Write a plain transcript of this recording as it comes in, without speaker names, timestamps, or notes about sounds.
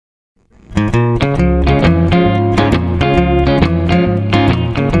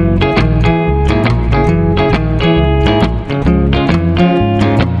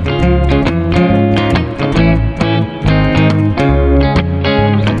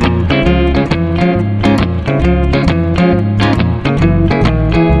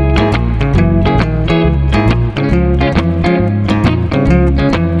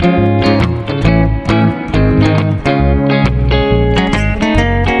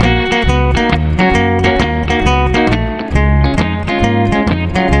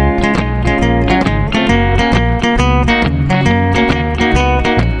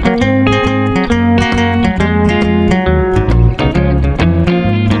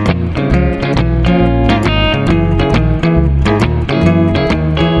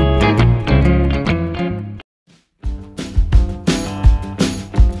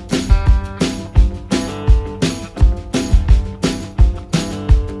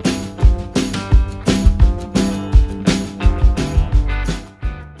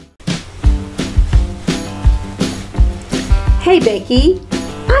Hey, Becky,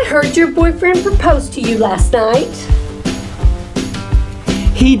 I heard your boyfriend proposed to you last night.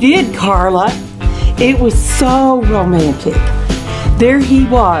 He did, Carla. It was so romantic. There he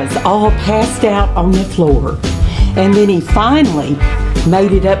was, all passed out on the floor. And then he finally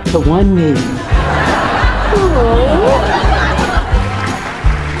made it up to one knee.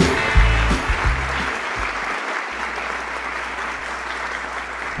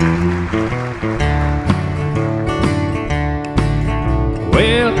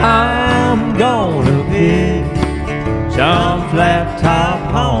 Well, I'm gonna pick some flat top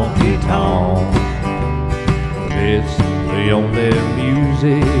honky tonk. It's the only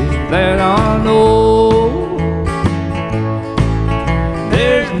music that I know.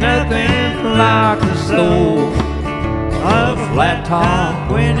 There's nothing like the soul of a flat top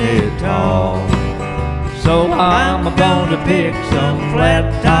when it talks. So I'm gonna pick some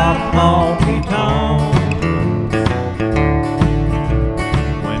flat top honky tonk.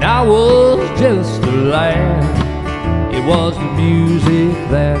 When I was just a lad, it was the music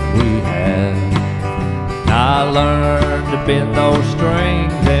that we had. I learned to bend those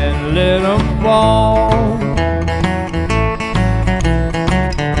strings and let them fall.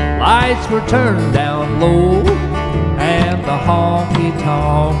 Lights were turned down low, and the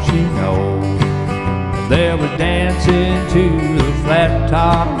honky-tonks, you know, they were dancing to the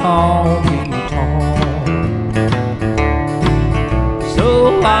flat-top honky-tonk. So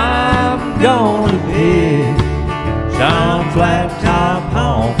I'm gonna pick some flat-top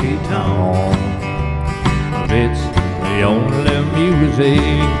honky-tonk. It's the only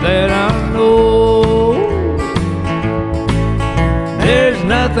music that I know. There's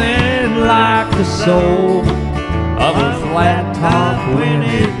nothing like the soul of a flat top when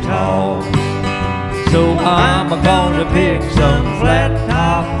it talks. So I'm gonna pick some flat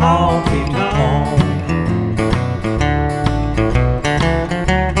top honky tonk.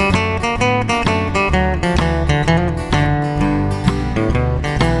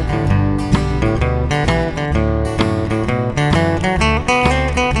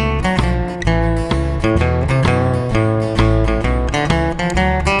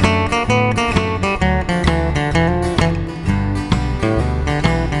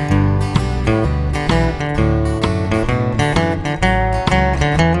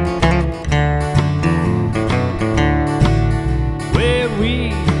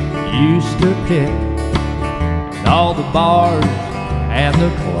 Used to pick all the bars and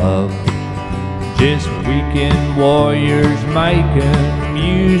the clubs, just weekend warriors making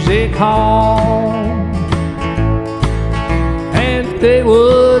music hall. And they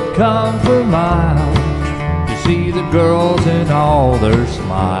would come for miles to see the girls and all their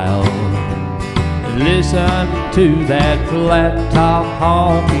smiles, and listen to that flat top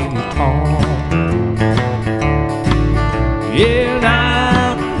honky-tonk. Yeah, and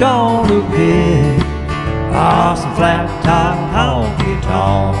I'm gonna pick some flat top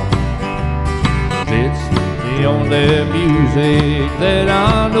honky-tonk. It's the only music that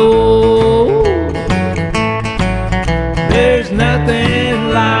I know. There's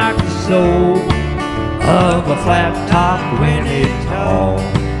nothing like the soul of a flat top when it talks.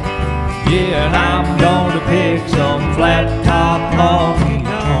 Yeah, and I'm gonna pick some flat top honky-tonk.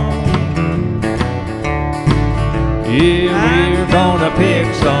 Yeah, we're gonna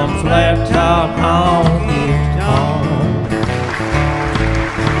pick some flat top honky-tonk.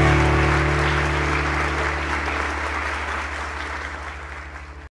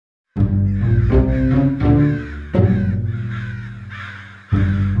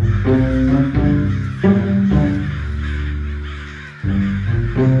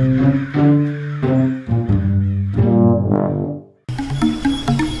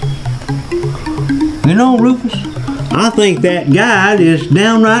 You know, Rufus, I think that guide is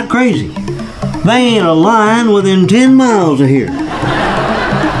downright crazy. They ain't a line within 10 miles of here.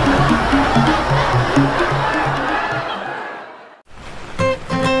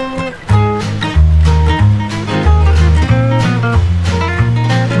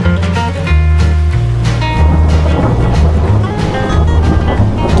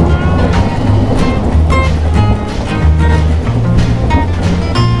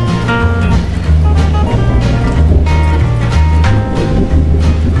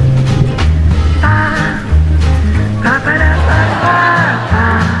 Ba-ba-da-ba-ba-ba.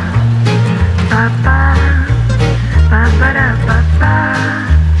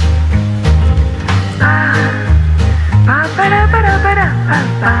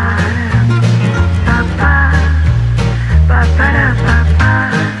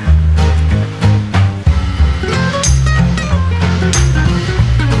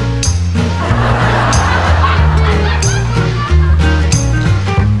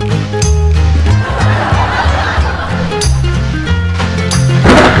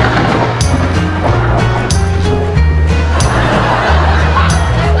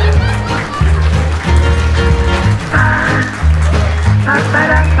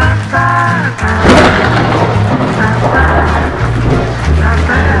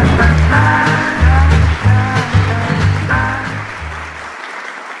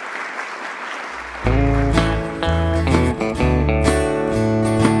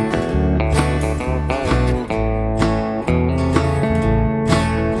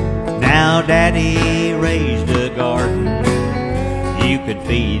 Now Daddy raised a garden you could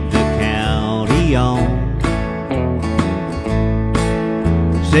feed the county on.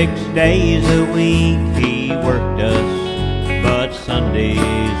 6 days a week he worked us, but Sundays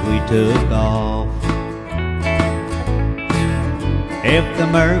we took off. If the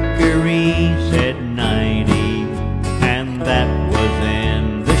mercury said 90 and that was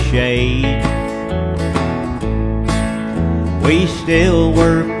in the shade, we still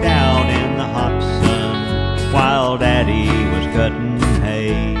worked out in the hot sun while Daddy was cutting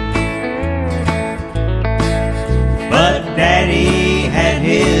hay. But Daddy had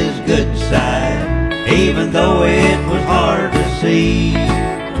his good side, even though it was hard to see.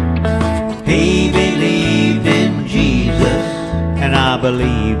 He believed in Jesus, and I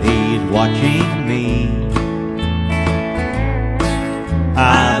believe he's watching me.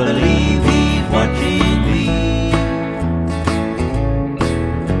 I believe he's watching me.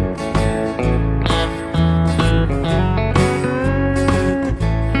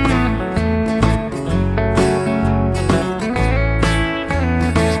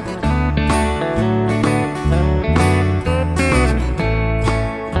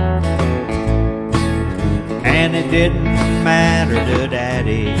 And it didn't matter to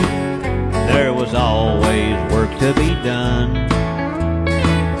Daddy, there was always work to be done.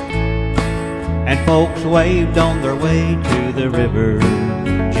 And folks waved on their way to the river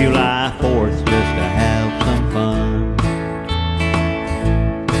July 4th just to have some fun.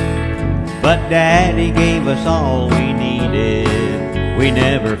 But Daddy gave us all we needed, we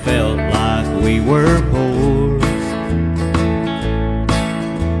never felt like we were poor.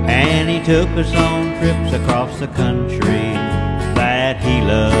 And he took us on trips across the country that he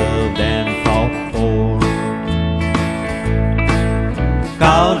loved and fought for.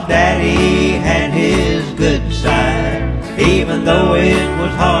 'Cause Daddy had his good side, even though it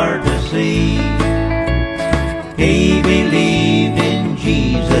was hard to see. He believed in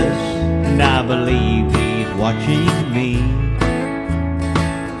Jesus, and I believe he's watching me.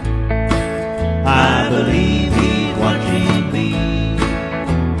 I believe he's watching me.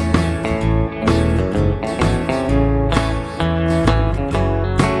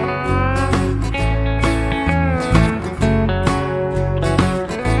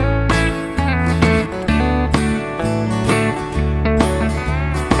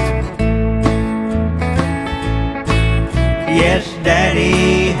 Yes,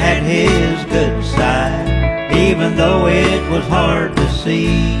 Daddy had his good side, even though it was hard to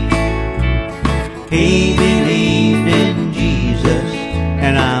see. He believed in Jesus,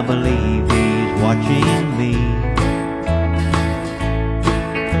 and I believe he's watching me.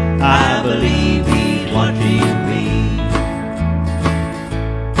 I believe he's watching me.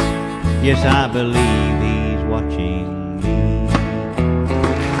 Yes, I believe he's watching me.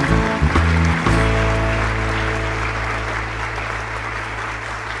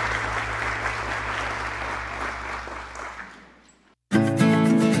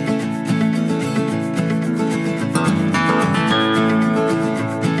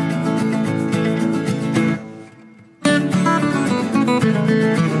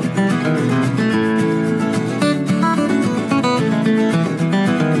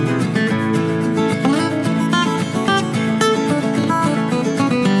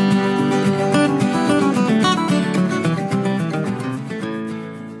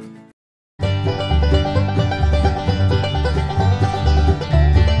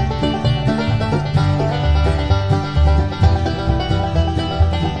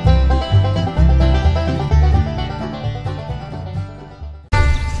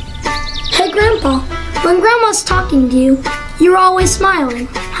 When Grandma's talking to you, you're always smiling.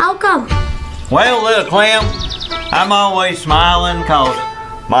 How come? Well, little Clem, I'm always smiling 'cause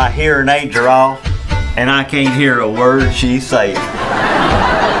my hearing aids are off and I can't hear a word she's saying.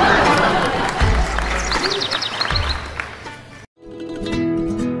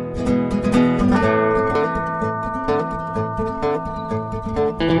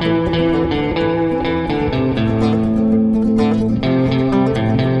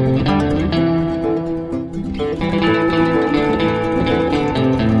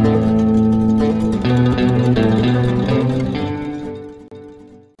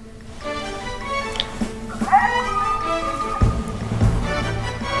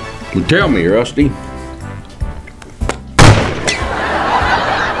 Tell me, Rusty,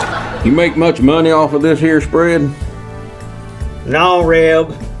 you make much money off of this here spread? No,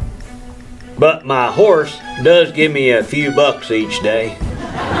 Reb, but my horse does give me a few bucks each day.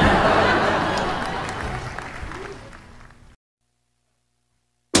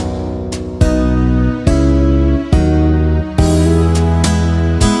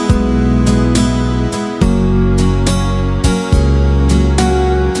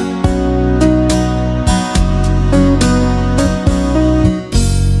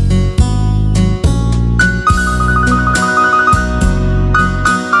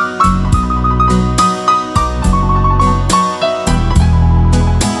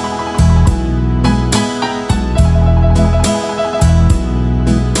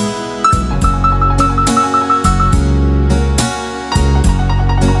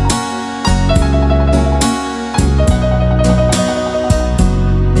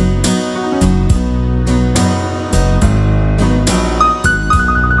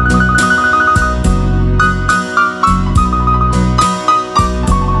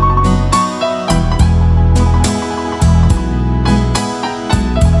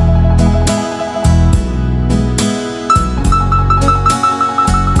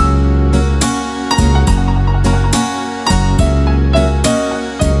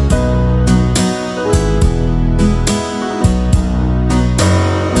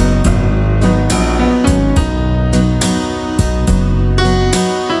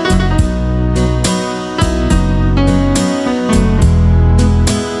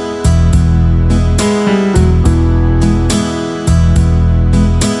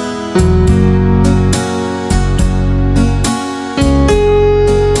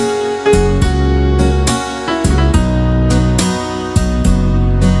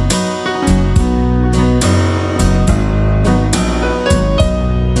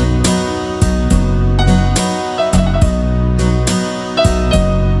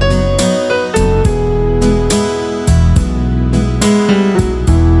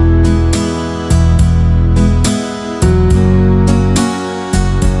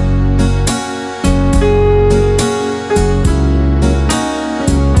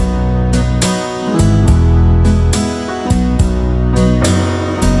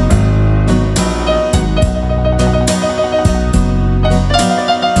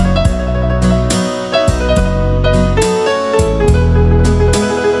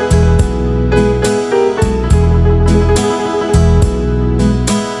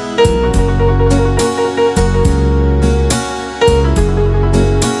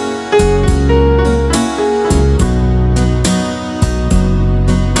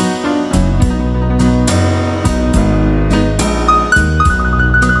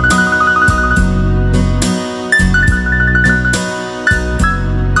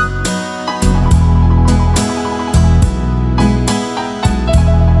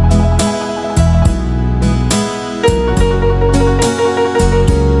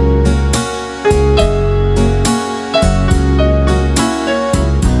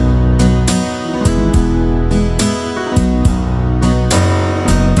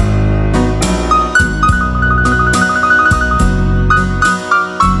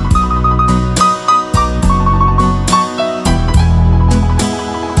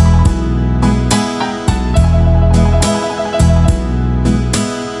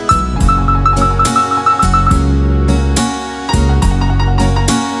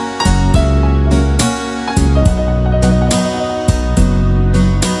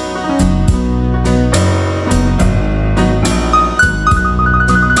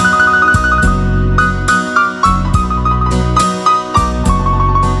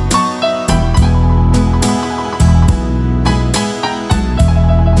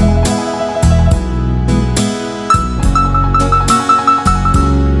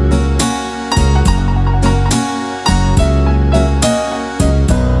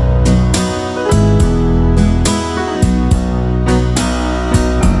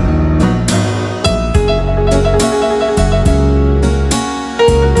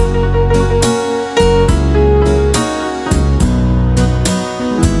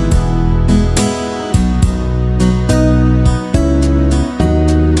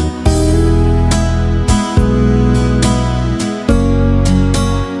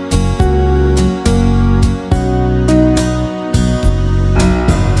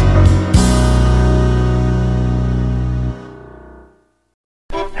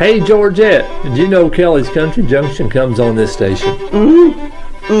 Hey, Georgette, did you know Kelly's Country Junction comes on this station?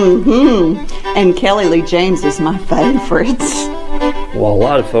 And Kelly Lee James is my favorite. Well, a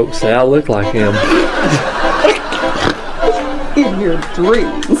lot of folks say I look like him. In your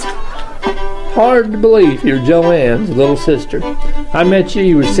dreams. Hard to believe you're Joanne's little sister. I met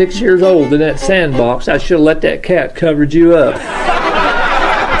you were 6 years old in that sandbox. I should have let that cat covered you up.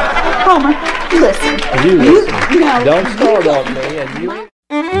 Homer, listen. You listen. No. Don't start on me. And you.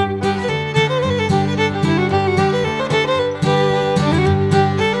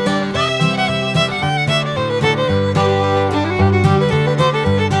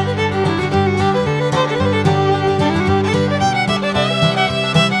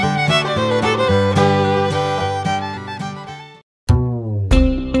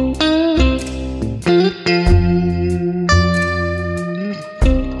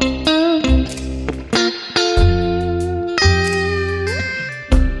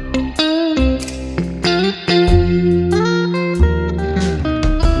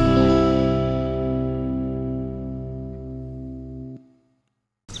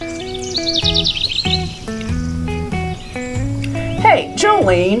 Hey,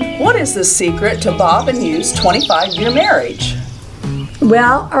 Jolene, what is the secret to Bob and you's 25-year marriage?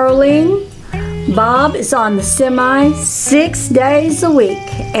 Well, Earlene, Bob is on the semi 6 days a week,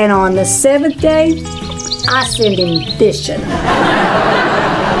 and on the 7th day, I send him fishing.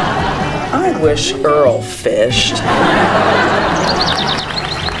 I wish Earl fished.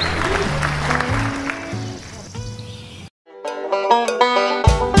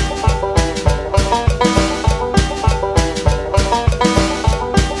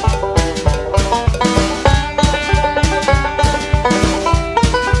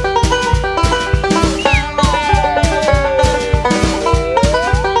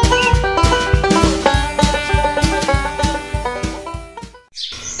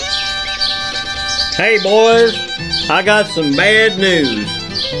 Hey boys, I got some bad news.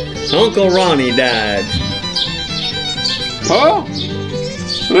 Uncle Ronnie died. Huh?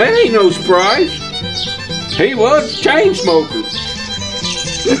 That ain't no surprise. He was a chain smoker.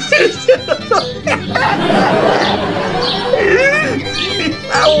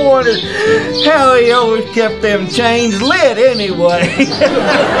 I wonder how he always kept them chains lit anyway.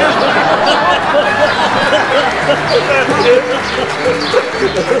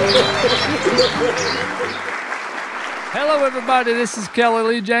 Hello, everybody. This is Kelly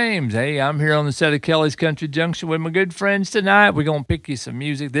Lee James. Hey, I'm here on the set of Kelly's Country Junction with my good friends tonight. We're going to pick you some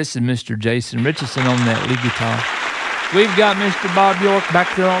music. This is Mr. Jason Richardson on that lead guitar. We've got Mr. Bob York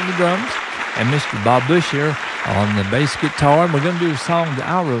back there on the drums and Mr. Bob Bush here on the bass guitar. And we're going to do a song that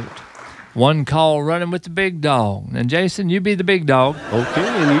I wrote, one called Running with the Big Dog. And Jason, you be the big dog. Okay,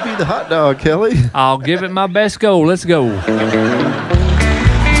 and you be the hot dog, Kelly. I'll give it my best go. Let's go.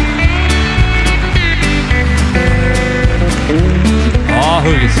 Oh,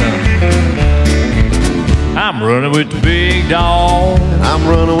 hooky, son. I'm running with the big dog. And I'm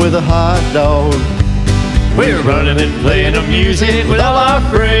running with a hot dog. We're running and playing the music with all our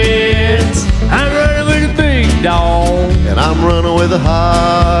friends. I'm running with the big dog. And I'm running with a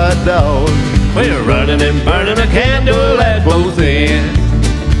hot dog. We're running and burning a candle at both ends.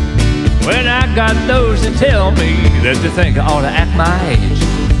 When I got those that tell me that they think I ought to act my age,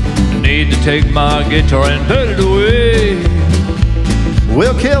 I need to take my guitar and put it away.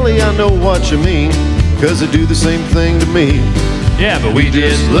 Well, Kelly, I know what you mean, 'cause they do the same thing to me. Yeah, but we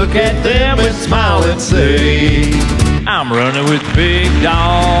just look at them and smile and say, I'm running with the big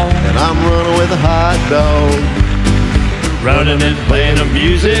dog. And I'm running with a hot dog. Running and playing the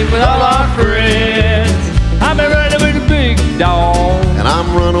music with all our friends. I've been running with the big dog. And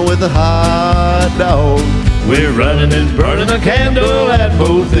I'm running with a hot dog. We're running and burning a candle at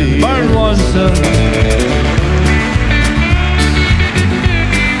both ends. Burn one, son.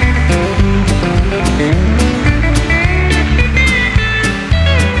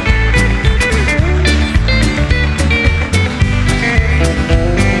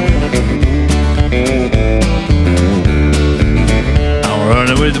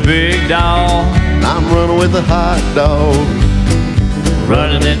 With the big dog. I'm running with a hot dog.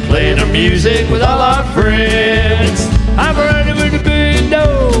 Running and playing our music with all our friends. I'm running with the big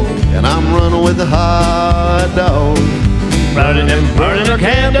dog. And I'm running with a hot dog. Running and burning a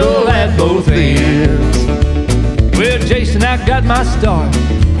candle at both ends. Well, Jason, I got my start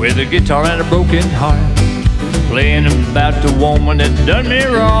with a guitar and a broken heart, playing about the woman that done me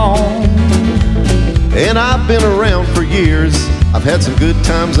wrong. And I've been around for years. I've had some good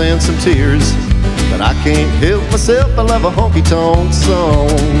times and some tears, but I can't help myself, I love a honky-tonk song.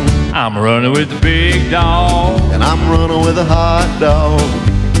 I'm running with the big dog. And I'm running with a hot dog.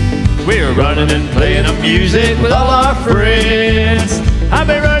 We're running and playing the music with all our friends. I've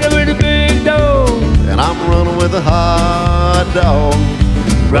been running with a big dog, and I'm running with a hot dog.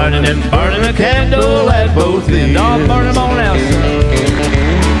 running and burning a candle at both ends. I'll burn them on out, son.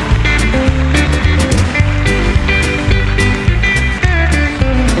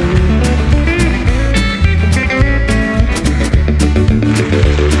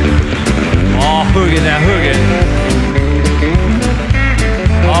 Hook it now, hook it.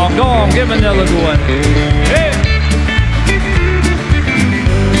 Oh, go on, give me another good one. Hey!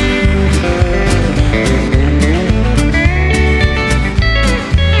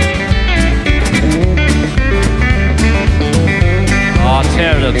 Oh,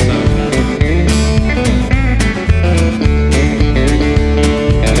 tear it up, son.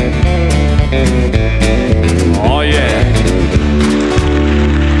 Oh, yeah.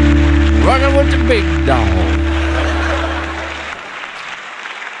 Running with the big dog.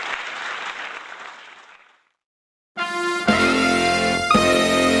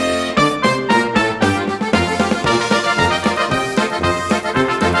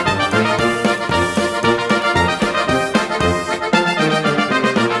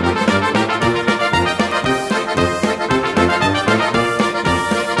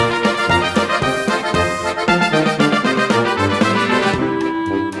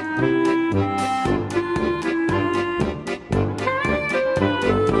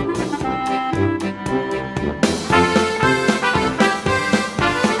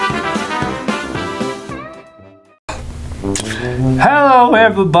 Hello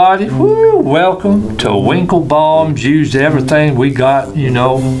everybody, woo, welcome to Winklebaum's. Use everything we got, you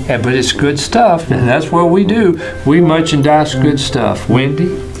know, but it's good stuff, and that's what we do. We merchandise good stuff. Wendy,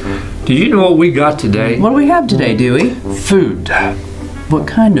 do you know what we got today? What do we have today, Dewey? Food. What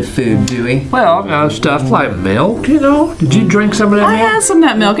kind of food, Dewey? Well, stuff like milk, you know. Did you drink some of that I milk? had some of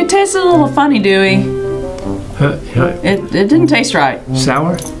that milk. It tasted a little funny, Dewey. It didn't taste right.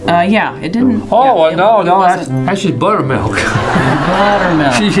 Sour? Yeah, it didn't. Oh, yeah, no, that's just buttermilk.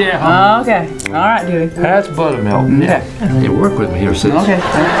 Buttermilk. Yeah. Okay. All right, Dewey. That's buttermilk. Okay. Yeah. You work with me here, sis. Okay.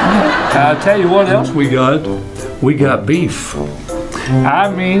 I'll tell you what else we got. We got beef. I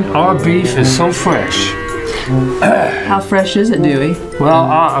mean, our beef is so fresh. How fresh is it, Dewey? Well,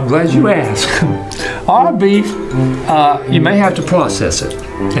 I'm glad you asked. Our beef, you may have to process it.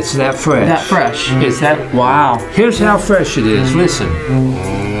 It's that fresh. That fresh. It's that. Wow. Here's how fresh it is. Listen.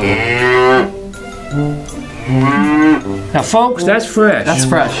 Now, folks, that's fresh. That's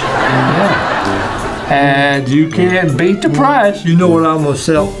fresh. Yeah. And you can't beat the price. You know what I'm gonna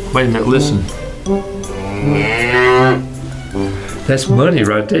sell? Wait a minute. Listen. That's money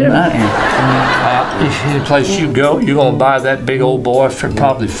right there. Any place you go, you're gonna buy that big old boy for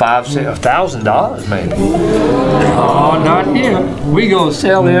probably $1,000 maybe. Oh, not here. We gonna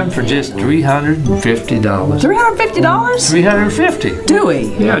sell him for just $350. $350? $350.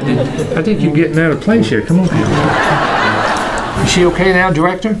 Dewey. Yeah, I think you're getting out of place here. Come on. Is she okay now,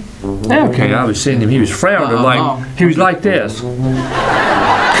 director? Okay, I was seeing him. He was frowning he was like this.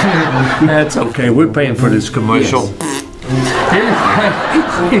 That's okay. We're paying for this commercial.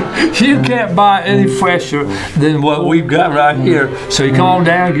 Yes. You can't buy any fresher than what we've got right here. So you come on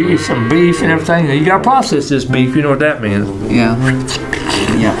down, get you some beef and everything. You got to process this beef. You know what that means? Yeah.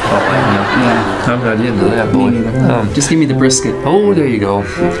 Yeah. Yeah. I'm not into that, boy. Just give me the brisket. Oh, there you go.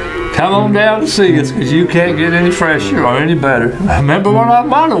 Come on down and see us, because you can't get any fresher or any better. Remember what our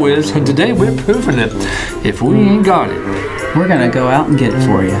motto is, and today we're proving it. If we ain't got it, we're going to go out and get it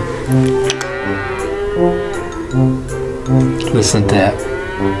for you. Listen to that.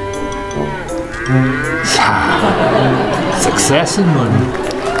 Success and money.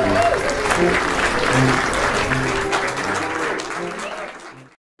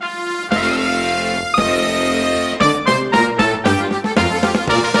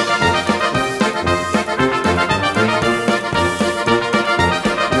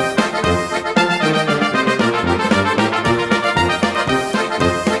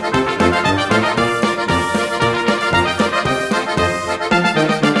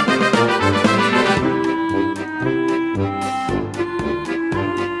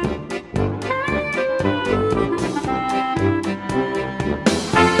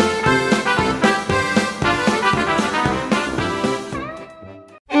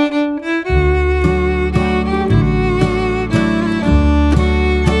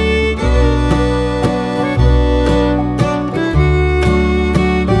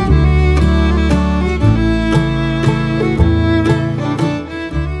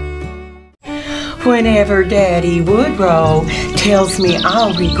 Whenever Daddy Woodrow tells me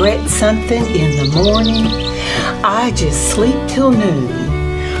I'll regret something in the morning, I just sleep till noon.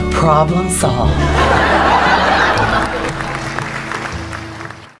 Problem solved.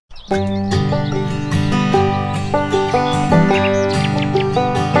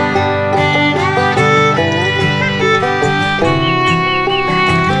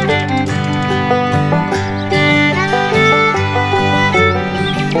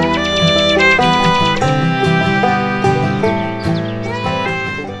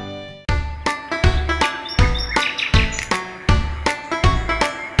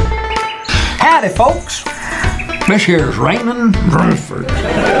 Howdy, folks. This here's Raymond Brunford.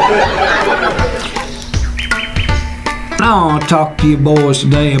 I want to talk to you boys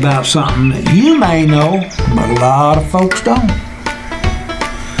today about something that you may know, but a lot of folks don't.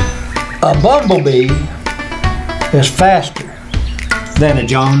 A bumblebee is faster than a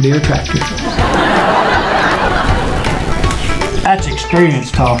John Deere tractor. That's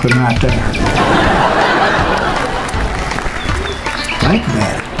experience talking right there. Think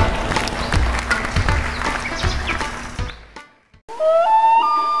about it.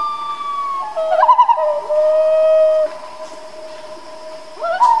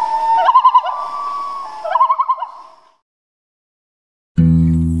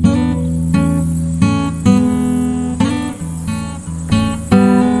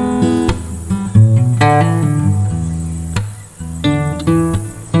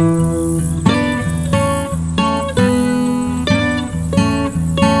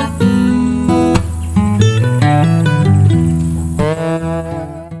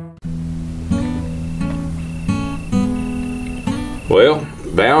 Well,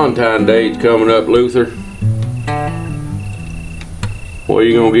 Valentine's Day's coming up, Luther. What are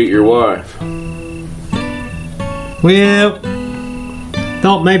you gonna get your wife? Well,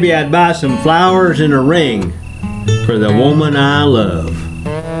 thought maybe I'd buy some flowers and a ring for the woman I love.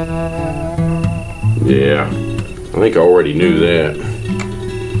 Yeah, I think I already knew that.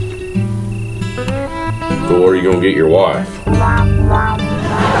 So what are you gonna get your wife?